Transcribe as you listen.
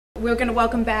we're going to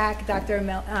welcome back Dr.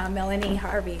 Melanie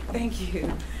Harvey. Thank you.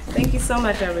 Thank you so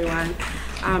much, everyone.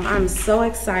 I'm so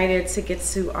excited to get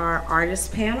to our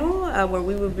artist panel where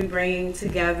we will be bringing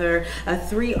together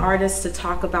 3 artists to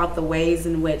talk about the ways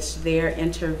in which they're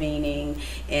intervening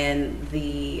in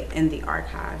the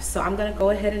archives. So I'm going to go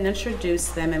ahead and introduce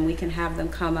them, and we can have them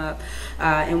come up,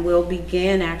 and we'll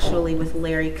begin actually with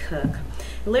Larry Cook.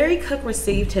 Larry Cook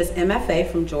received his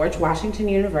MFA from George Washington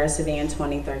University in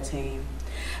 2013.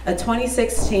 A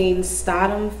 2016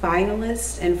 Stodham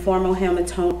finalist and former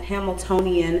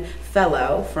Hamiltonian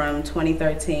Fellow from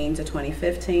 2013 to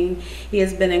 2015. He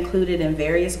has been included in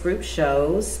various group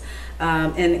shows,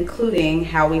 and including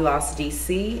How We Lost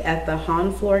DC at the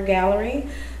Honfleur Gallery,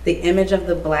 The Image of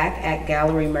the Black at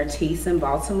Gallery Mertice in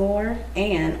Baltimore,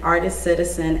 and Artist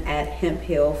Citizen at Hemp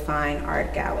Hill Fine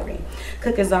Art Gallery.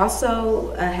 Cook has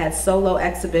also had solo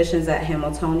exhibitions at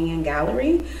Hamiltonian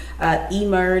Gallery,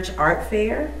 Emerge Art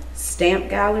Fair, Stamp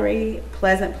Gallery,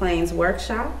 Pleasant Plains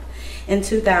Workshop. In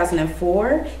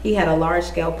 2004, he had a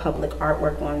large-scale public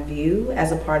artwork on view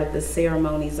as a part of the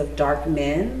Ceremonies of Dark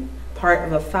Men,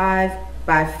 part of a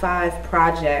 5x5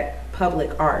 project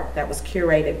public art that was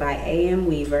curated by A.M.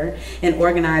 Weaver and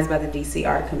organized by the DC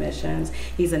Art Commissions.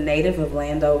 He's a native of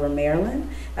Landover, Maryland,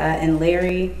 and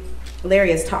Larry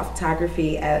has taught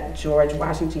photography at George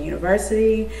Washington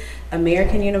University,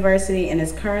 American University, and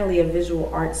is currently a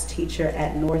visual arts teacher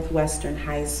at Northwestern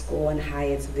High School in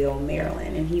Hyattsville,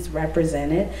 Maryland. And he's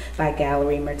represented by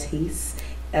Gallery Mertice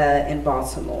in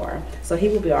Baltimore. So he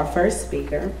will be our first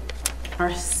speaker.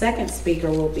 Our second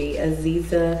speaker will be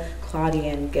Aziza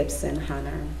Claudia Gibson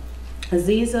Hunter.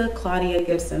 Aziza Claudia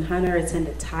Gibson Hunter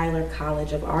attended Tyler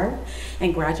College of Art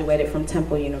and graduated from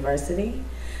Temple University.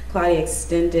 Claudia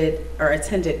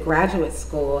attended graduate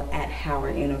school at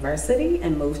Howard University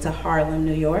and moved to Harlem,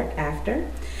 New York after.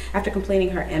 After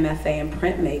completing her MFA in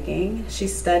printmaking, she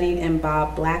studied in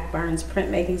Bob Blackburn's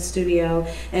printmaking studio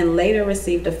and later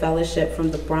received a fellowship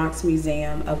from the Bronx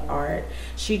Museum of Art.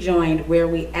 She joined Where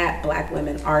We At Black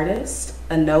Women Artists,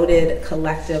 a noted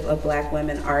collective of Black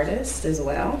women artists as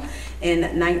well. In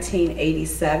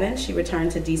 1987, she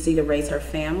returned to DC to raise her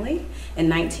family. In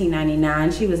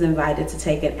 1999, she was invited to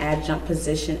take an adjunct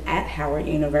position at Howard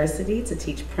University to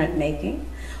teach printmaking.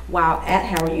 While at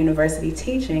Howard University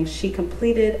teaching, she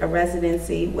completed a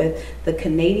residency with the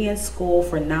Canadian School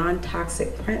for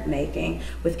Non-Toxic Printmaking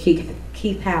with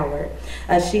Keith Howard.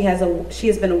 She has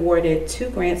been awarded 2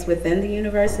 grants within the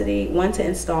university, one to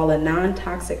install a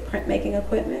non-toxic printmaking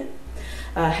equipment.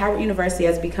 Howard University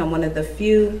has become one of the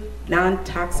few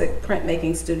non-toxic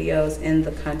printmaking studios in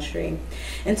the country.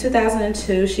 In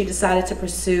 2002, she decided to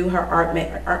pursue her art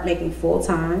making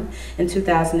full-time. In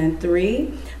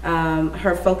 2003,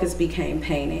 her focus became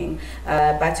painting.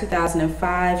 By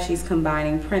 2005, she's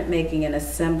combining printmaking and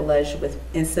assemblage with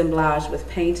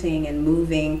painting and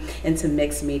moving into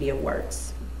mixed media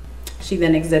works. She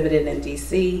then exhibited in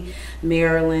DC,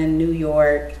 Maryland, New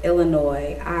York,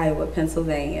 Illinois, Iowa,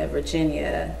 Pennsylvania,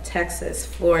 Virginia, Texas,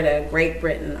 Florida, Great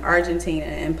Britain, Argentina,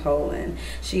 and Poland.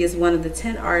 She is one of the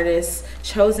 10 artists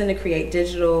chosen to create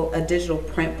a digital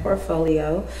print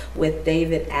portfolio with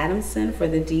David Adamson for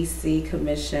the DC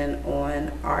Commission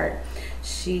on Art.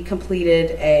 She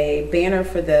completed a banner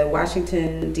for the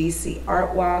Washington, D.C.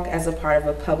 Art Walk as a part of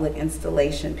a public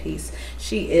installation piece.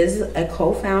 She is a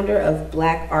co-founder of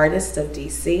Black Artists of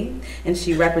D.C., and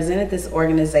she represented this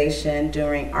organization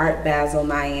during Art Basel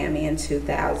Miami in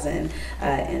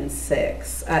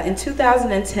 2006. In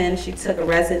 2010, she took a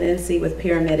residency with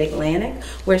Pyramid Atlantic,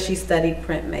 where she studied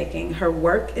printmaking. Her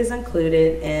work is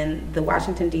included in the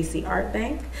Washington, D.C. Art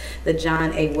Bank, the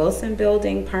John A. Wilson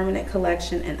Building Permanent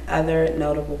Collection, and other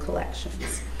notable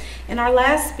collections. And our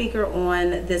last speaker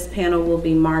on this panel will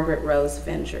be Margaret Rose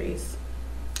Vendries.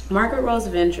 Margaret Rose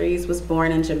Vendries was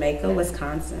born in Jamaica,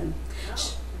 Wisconsin.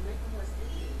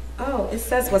 Oh, it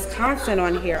says Wisconsin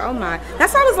on here. Oh my,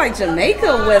 that's why I was like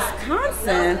Jamaica,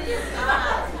 Wisconsin.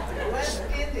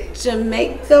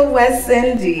 Jamaica, West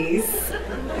Indies.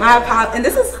 And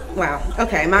this is, wow,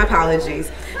 okay, my apologies.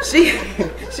 She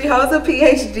holds a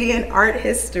PhD in art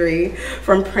history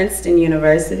from Princeton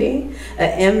University,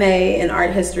 an MA in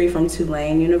art history from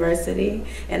Tulane University,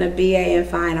 and a BA in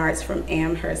fine arts from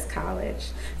Amherst College.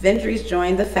 Vendries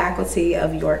joined the faculty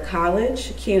of York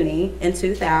College, CUNY, in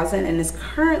 2000 and is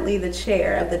currently the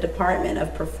chair of the Department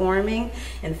of Performing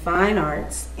and Fine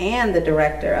Arts and the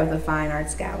director of the Fine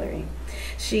Arts Gallery.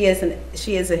 She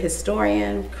is a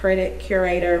historian, critic,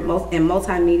 curator, and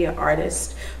multimedia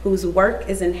artist whose work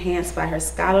is enhanced by her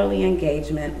scholarly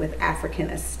engagement with African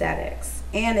aesthetics.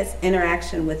 and its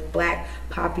interaction with Black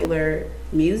popular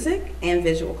music and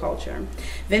visual culture.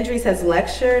 Ventries has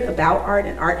lectured about art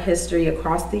and art history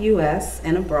across the U.S.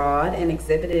 and abroad and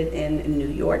exhibited in New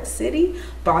York City,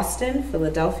 Boston,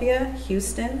 Philadelphia,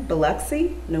 Houston,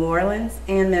 Biloxi, New Orleans,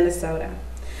 and Minnesota.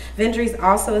 Ventries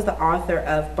also is the author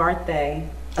of Barthe,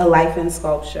 A Life in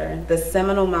Sculpture, the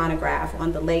seminal monograph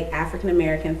on the late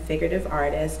African-American figurative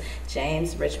artist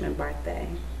James Richmond Barthe.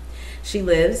 She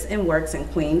lives and works in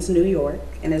Queens, New York,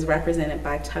 and is represented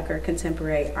by Tucker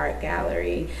Contemporary Art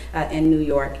Gallery in New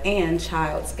York and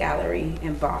Child's Gallery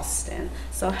in Boston.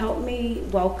 So help me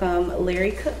welcome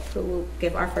Larry Cook, who will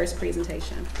give our first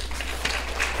presentation.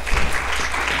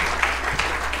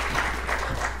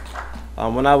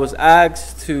 When I was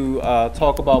asked to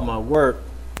talk about my work,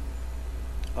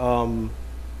 I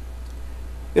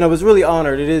was really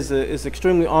honored. It's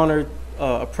extremely honored,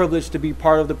 a privilege to be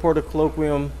part of the Porter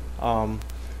Colloquium.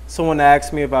 Someone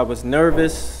asked me if I was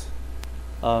nervous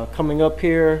coming up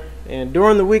here, and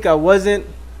during the week I wasn't.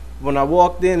 When I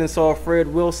walked in and saw Fred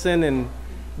Wilson and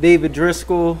David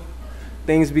Driskell,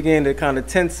 things began to kind of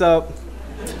tense up.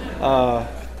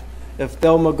 If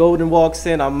Thelma Golden walks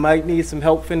in, I might need some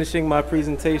help finishing my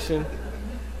presentation.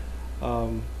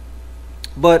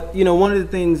 But one of the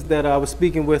things that I was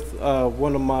speaking with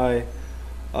one of my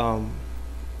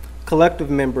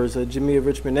collective members, Jamia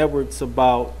Richmond Edwards,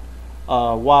 about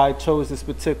why I chose this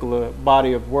particular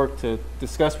body of work to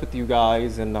discuss with you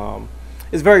guys, and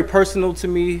it's very personal to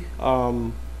me.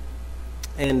 So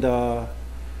what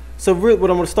I'm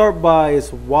going to start by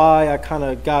is why I kind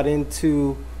of got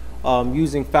into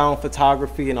using found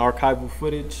photography and archival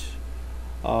footage.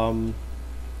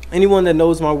 Anyone that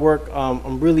knows my work,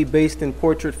 I'm really based in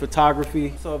portrait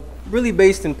photography. So really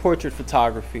based in portrait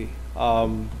photography.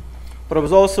 But I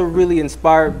was also really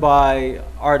inspired by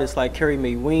artists like Carrie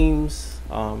Mae Weems,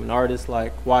 and artists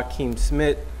like Joaquin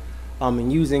Smith,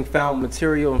 and using found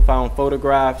material and found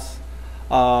photographs.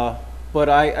 But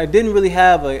I didn't really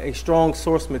have a strong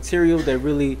source material that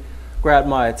really grabbed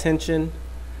my attention.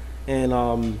 And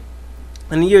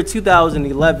in the year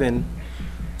 2011,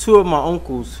 two of my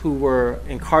uncles who were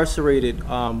incarcerated,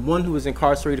 one who was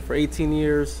incarcerated for 18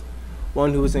 years,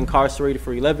 one who was incarcerated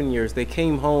for 11 years, they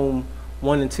came home,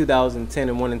 one in 2010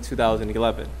 and one in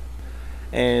 2011.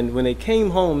 And when they came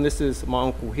home, this is my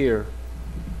uncle here.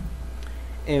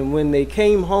 And when they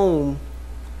came home,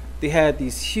 they had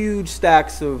these huge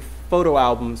stacks of photo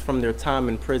albums from their time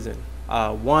in prison.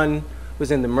 One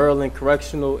was in the Maryland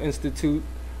Correctional institution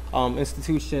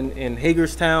in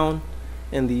Hagerstown,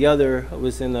 and the other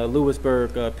was in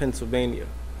Lewisburg, Pennsylvania.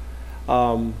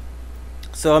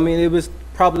 So I mean, it was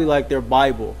probably like their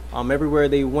Bible. Everywhere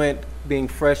they went, being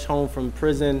fresh home from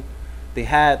prison, they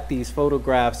had these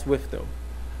photographs with them.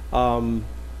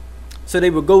 So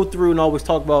they would go through and always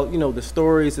talk about, the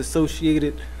stories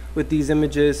associated with these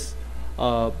images,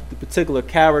 the particular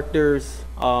characters,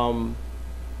 and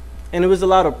there was a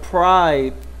lot of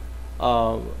pride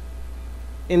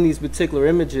in these particular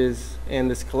images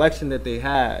and this collection that they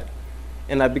had.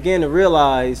 And I began to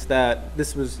realize that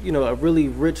this was, a really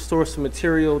rich source of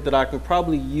material that I could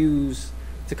probably use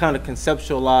to kind of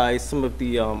conceptualize some of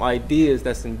the ideas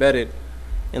that's embedded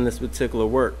in this particular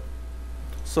work.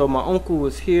 So my uncle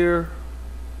was here,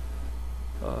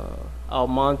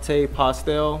 Almonte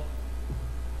Pastel.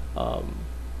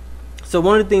 So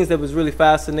one of the things that was really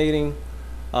fascinating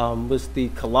was the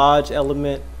collage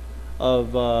element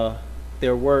of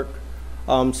their work.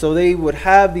 So they would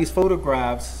have these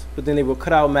photographs, but then they would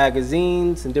cut out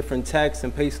magazines and different texts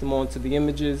and paste them onto the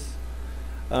images.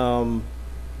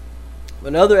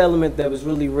 Another element that was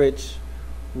really rich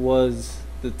was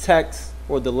the text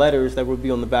or the letters that would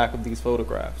be on the back of these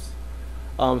photographs.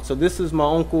 So this is my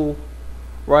uncle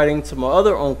writing to my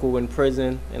other uncle in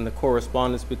prison and the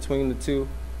correspondence between the two.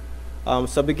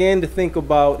 So I began to think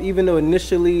about, even though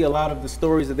initially a lot of the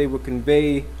stories that they would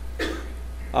convey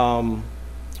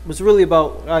was really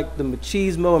about like the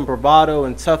machismo and bravado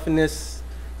and toughness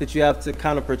that you have to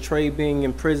kind of portray being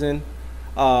in prison.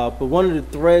 But one of the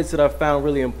threads that I found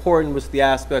really important was the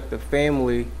aspect of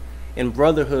family and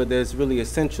brotherhood that's really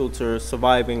essential to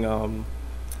surviving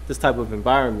this type of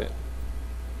environment.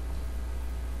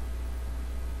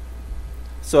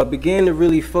 So I began to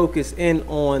really focus in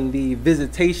on the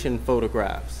visitation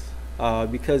photographs,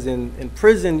 because in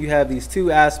prison you have these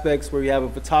two aspects where you have a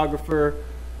photographer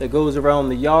that goes around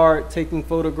the yard taking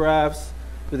photographs,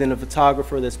 but then a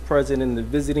photographer that's present in the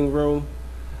visiting room.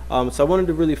 So I wanted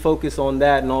to really focus on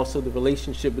that, and also the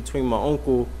relationship between my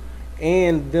uncle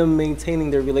and them maintaining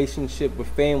their relationship with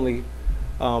family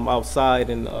outside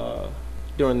and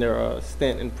during their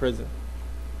stint in prison.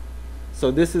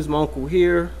 So this is my uncle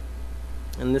here.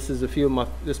 And this is my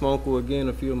uncle again,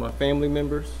 a few of my family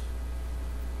members.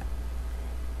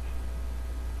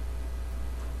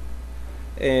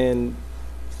 And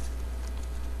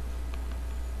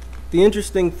the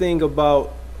interesting thing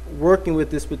about working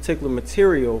with this particular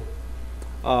material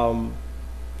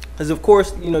is, of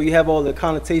course, you have all the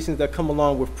connotations that come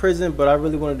along with prison, but I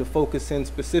really wanted to focus in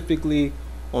specifically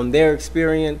on their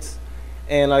experience.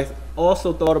 And I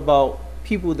also thought about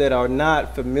people that are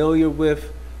not familiar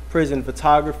with prison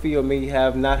photography, or may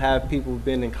not have people who've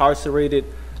been incarcerated,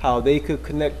 how they could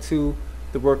connect to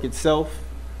the work itself.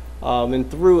 And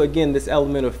through, again, this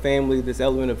element of family, this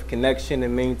element of connection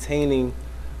and maintaining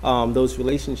those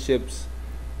relationships.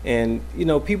 And,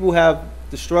 people have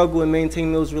the struggle in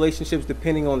maintaining those relationships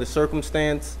depending on the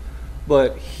circumstance.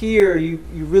 But here you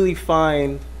really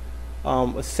find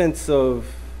a sense of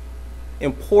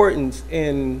importance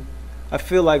in, I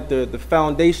feel like the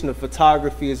foundation of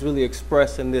photography is really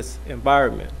expressed in this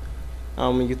environment.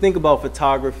 When you think about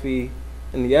photography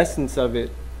and the essence of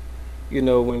it,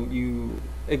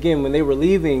 when they were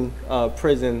leaving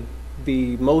prison,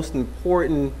 the most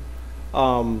important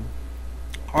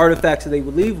artifacts that they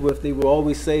would leave with, they would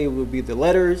always say it would be the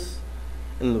letters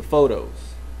and the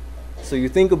photos. So you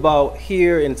think about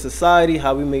here in society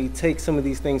how we may take some of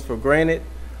these things for granted,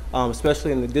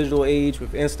 especially in the digital age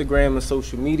with Instagram and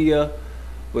social media.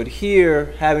 But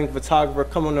here, having a photographer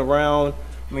coming around,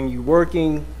 when you're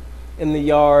working in the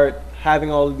yard,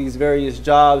 having all of these various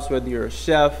jobs, whether you're a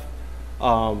chef,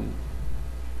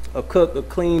 a cook,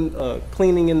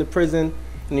 cleaning in the prison,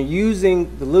 and you're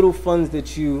using the little funds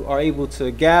that you are able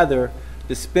to gather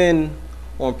to spend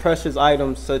on precious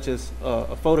items such as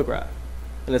a photograph.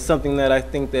 And it's something that I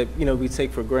think that we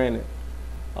take for granted.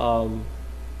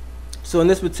 So in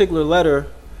this particular letter,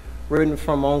 written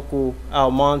from Uncle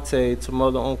Almonte to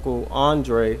Mother Uncle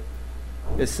Andre,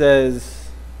 it says,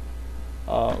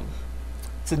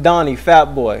 to Donnie,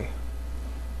 fat boy,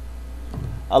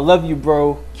 I love you,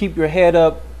 bro. Keep your head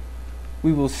up.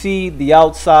 We will see the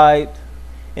outside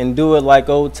and do it like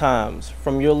old times.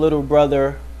 From your little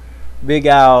brother, Big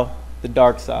Al, the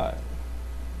dark side.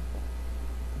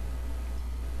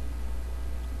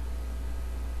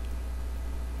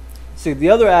 See, the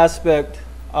other aspect,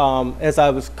 as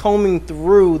I was combing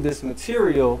through this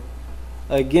material,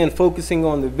 again, focusing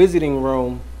on the visiting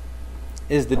room,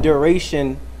 is the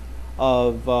duration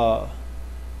of,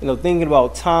 thinking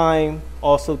about time,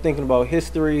 also thinking about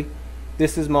history.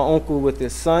 This is my uncle with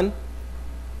his son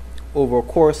over a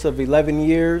course of 11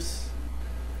 years.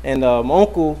 And my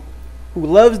uncle, who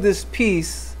loves this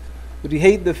piece, but he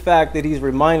hates the fact that he's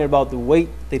reminded about the weight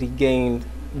that he gained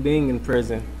being in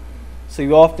prison. So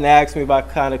you often ask me if I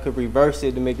kind of could reverse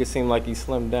it to make it seem like he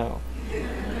slimmed down.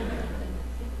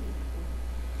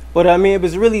 But I mean, it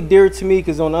was really dear to me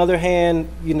because on the other hand,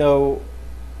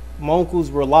 my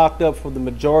uncles were locked up for the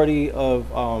majority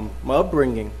of my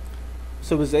upbringing.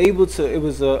 So it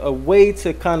was a way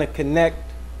to kind of connect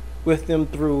with them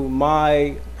through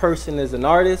my person as an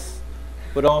artist,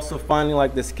 but also finding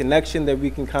like this connection that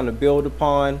we can kind of build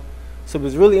upon. So it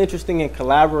was really interesting in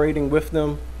collaborating with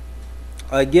them.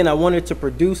 Again, I wanted to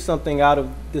produce something out of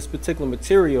this particular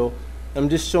material. I'm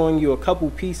just showing you a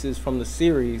couple pieces from the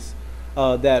series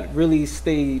that really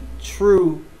stayed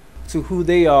true to who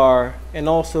they are, and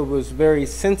also was very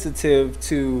sensitive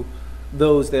to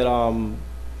those that are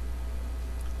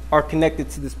connected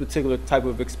to this particular type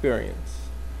of experience.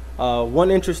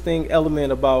 One interesting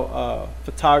element about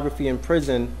photography in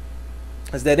prison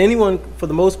is that anyone, for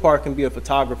the most part, can be a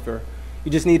photographer.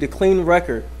 You just need a clean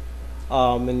record.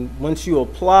 And once you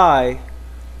apply,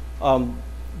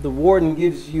 the warden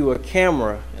gives you a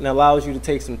camera and allows you to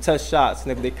take some test shots.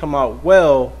 And if they come out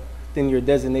well, then you're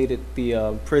designated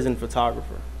the prison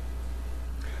photographer.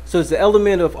 So it's the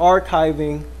element of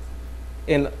archiving,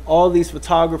 and all these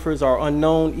photographers are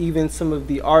unknown. Even some of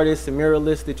the artists and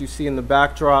muralists that you see in the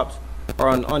backdrops are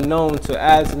unknown, so it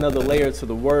adds another layer to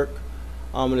the work.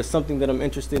 And it's something that I'm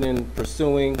interested in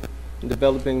pursuing and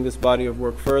developing this body of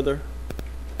work further.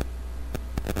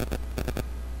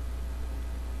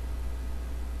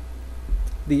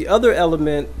 The other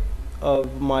element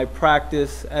of my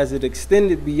practice, as it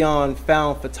extended beyond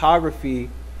found photography,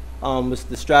 was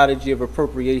the strategy of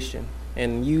appropriation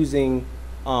and using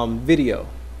video.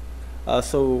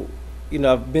 So,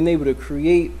 I've been able to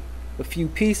create a few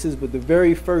pieces, but the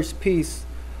very first piece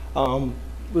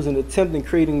was an attempt in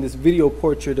creating this video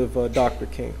portrait of Dr.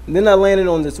 King. And then I landed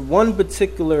on this one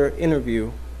particular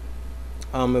interview.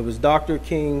 It was Dr.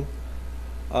 King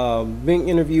being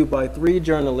interviewed by 3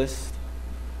 journalists,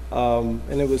 and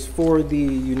it was for the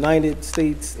United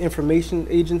States Information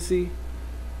Agency.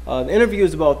 The interview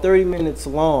is about 30 minutes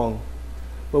long,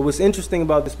 But what's interesting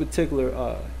about this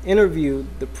particular interview,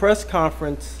 the press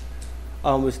conference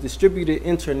was distributed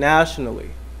internationally,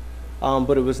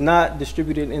 but it was not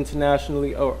distributed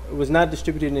internationally, or it was not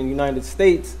distributed in the United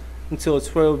States until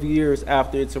 12 years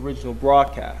after its original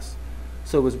broadcast.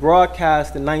 So it was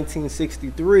broadcast in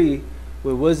 1963, but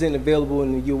it wasn't available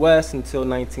in the US until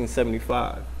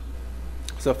 1975.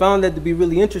 So I found that to be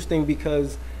really interesting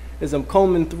because as I'm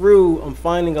combing through, I'm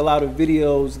finding a lot of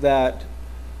videos that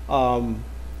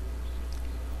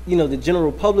you know, the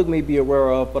general public may be aware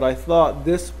of, but I thought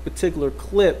this particular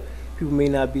clip people may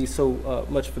not be so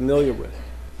much familiar with.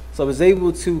 So I was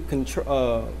able to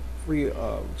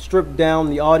strip down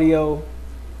the audio,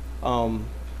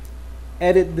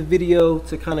 edit the video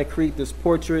to kind of create this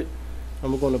portrait.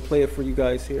 I'm going to play it for you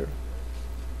guys here.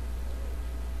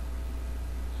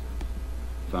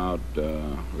 Without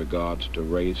regards to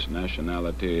race,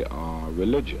 nationality, or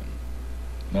religion.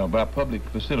 Now, by public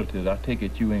facilities, I take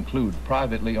it you include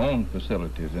privately owned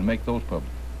facilities and make those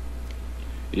public.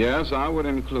 Yes, I would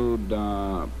include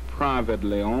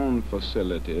privately owned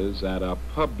facilities that are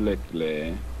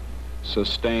publicly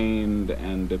sustained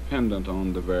and dependent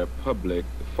on the very public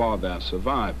for their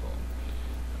survival.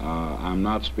 I'm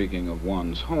not speaking of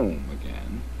one's home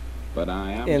again, but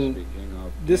I am speaking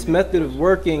of... This method of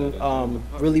working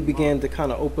really began to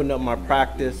kind of open up my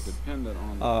practice.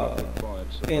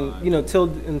 And, you know,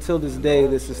 until this day,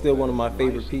 this is still one of my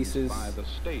favorite pieces.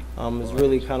 It's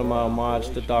really kind of my homage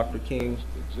to Dr. King.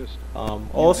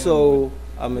 Also,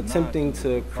 I'm attempting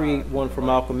to create one for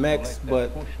Malcolm X,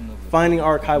 but finding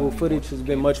archival footage has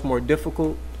been much more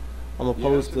difficult. I'm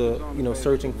opposed to, you know,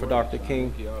 searching for Dr.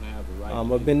 King.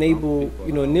 I've been able,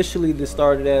 you know, initially this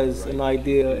started as an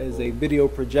idea as a video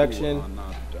projection,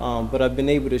 but I've been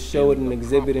able to show it and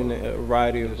exhibit in a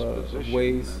variety of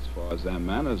ways. As far as their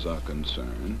manners are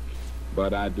concerned,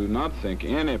 but I do not think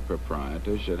any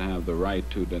proprietor should have the right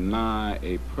to deny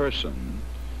a person.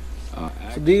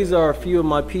 So these are a few of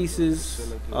my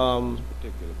pieces. I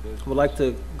would like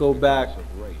to go back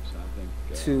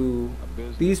to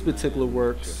these particular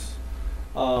works.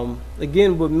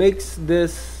 Again, what makes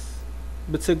this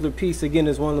particular piece, again,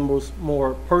 is one of the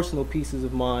more personal pieces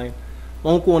of mine.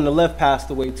 My uncle on the left passed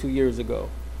away 2 years ago.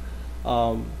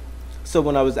 So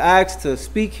when I was asked to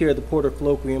speak here at the Porter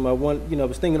Colloquium, I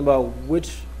was thinking about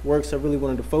which works I really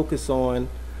wanted to focus on.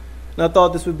 And I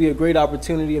thought this would be a great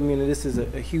opportunity. I mean, this is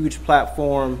a huge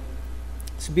platform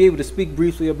to be able to speak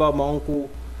briefly about my uncle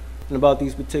and about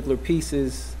these particular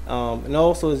pieces. And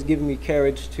also has given me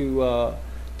courage to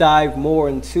dive more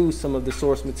into some of the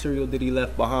source material that he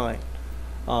left behind.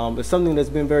 It's something that's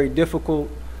been very difficult.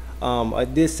 I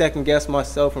did second guess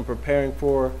myself in preparing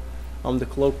for the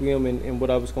colloquium and what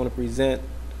I was going to present.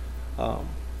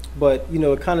 But, you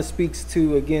know, it kind of speaks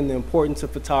to, again, the importance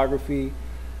of photography,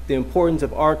 the importance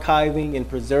of archiving and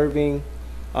preserving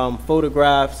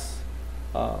photographs,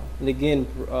 and again,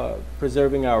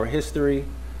 preserving our history.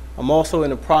 I'm also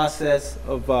in the process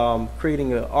of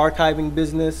creating an archiving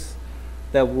business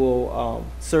that will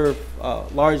serve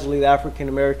largely the African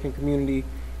American community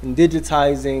in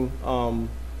digitizing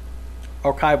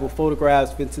archival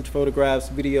photographs, vintage photographs,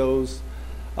 videos.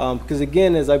 Because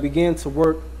again, as I began to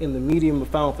work in the medium of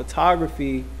found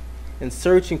photography and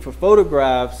searching for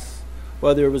photographs,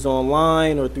 whether it was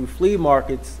online or through flea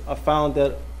markets, I found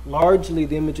that largely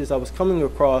the images I was coming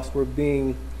across were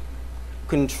being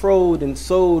controlled and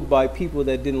sold by people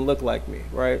that didn't look like me,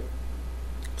 right?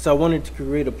 So I wanted to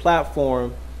create a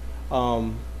platform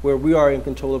where we are in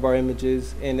control of our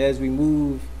images, and as we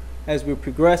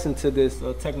progress into this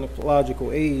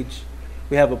technological age,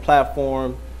 we have a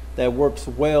platform that works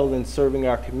well in serving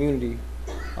our community.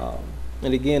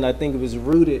 And again, I think it was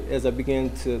rooted as I began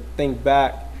to think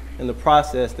back in the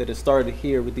process that it started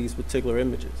here with these particular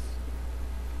images.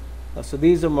 So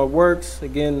these are my works.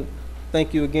 Again,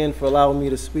 thank you again for allowing me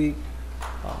to speak.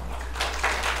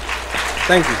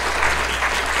 Thank you.